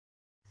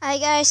Hi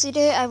guys,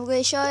 today I'm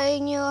going to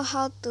showing you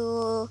how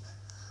to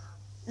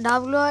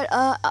download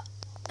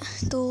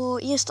to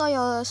install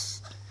your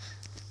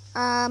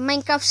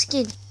Minecraft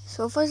skin.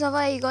 So first of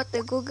all, you go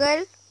to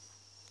Google.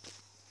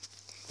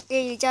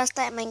 Okay, you just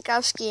type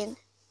Minecraft skin,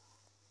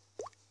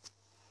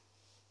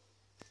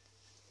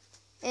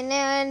 and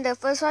then the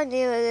first one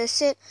they will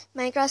say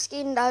Minecraft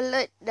skin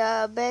download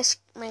the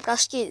best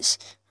Minecraft skins.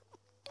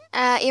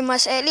 It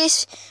must at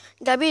least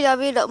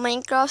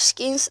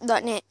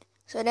www.minecraftskins.net.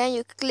 So then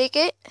you click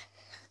it.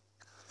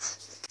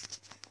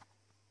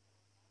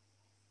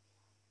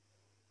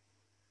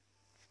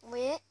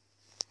 Wait.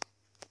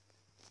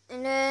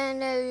 And then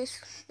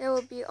there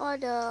will be all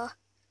the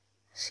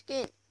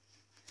skin.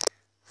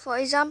 For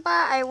example,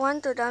 I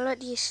want to download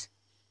this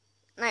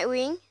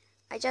Nightwing.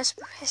 I just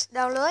press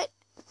download,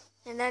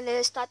 and then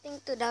they're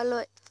starting to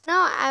download.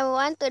 Now I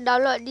want to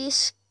download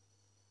this.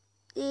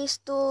 These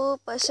two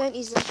person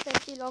is the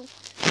Stampy Long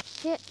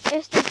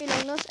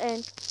Nose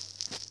and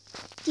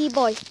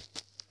T-Boy.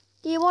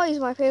 T-Boy is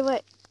my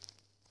favorite.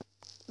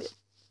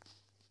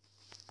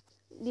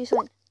 This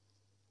one.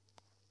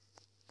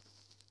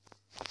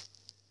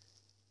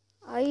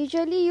 I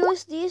usually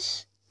use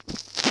this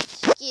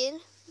skin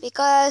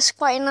because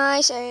quite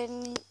nice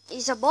and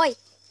it's a boy.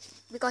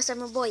 Because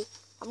I'm a boy,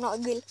 I'm not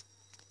a girl.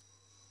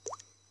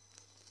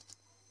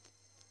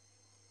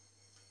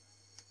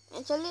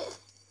 Actually,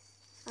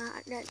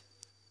 done.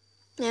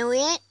 Then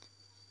wait.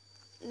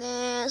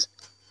 Then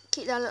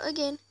click download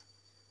again.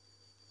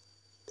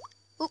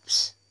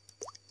 Oops.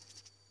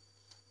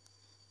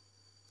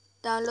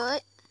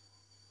 Download.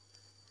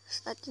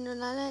 Starting to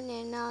download,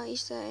 and now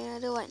is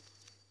another one.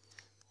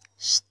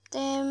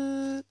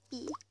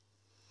 Stampy.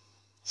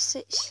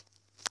 Search.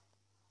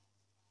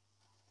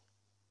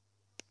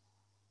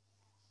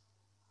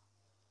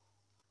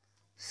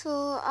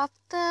 So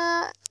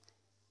after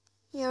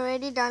you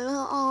already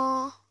download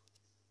all,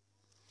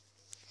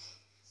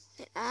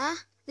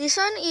 this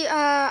one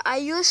I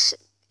use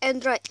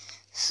Android.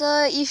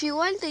 So if you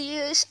want to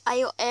use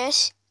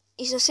iOS,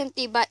 it's the same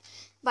thing, but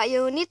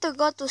you need to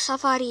go to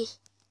Safari.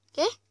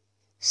 Okay,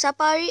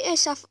 Safari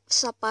is the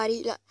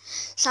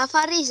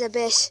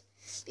best,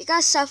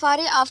 because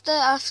Safari after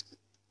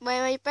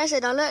when you press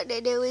the download,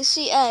 they will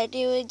see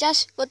they will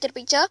just go to the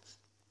picture,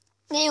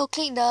 then you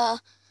click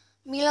the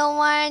middle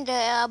one,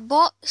 the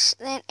box,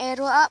 then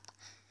arrow up,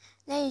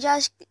 then you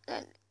just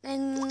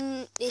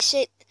then they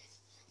said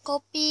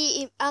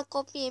copy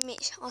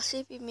image or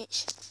save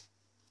image.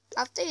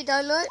 After you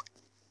download,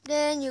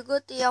 then you go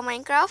to your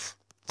Minecraft,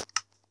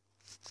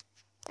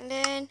 and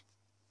then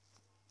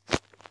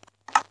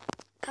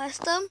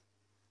custom,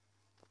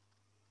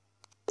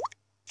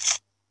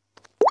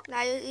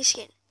 Lion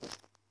skin,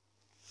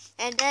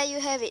 and there you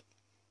have it,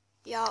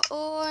 your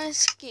own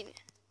skin.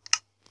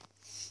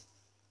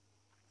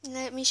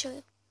 Let me show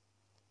you.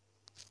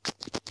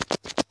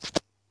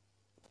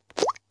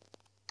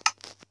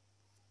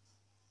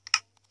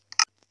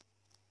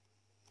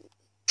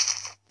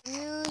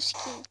 New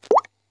skin.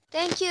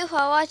 Thank you for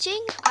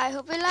watching. I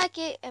hope you like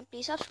it, and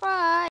please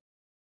subscribe.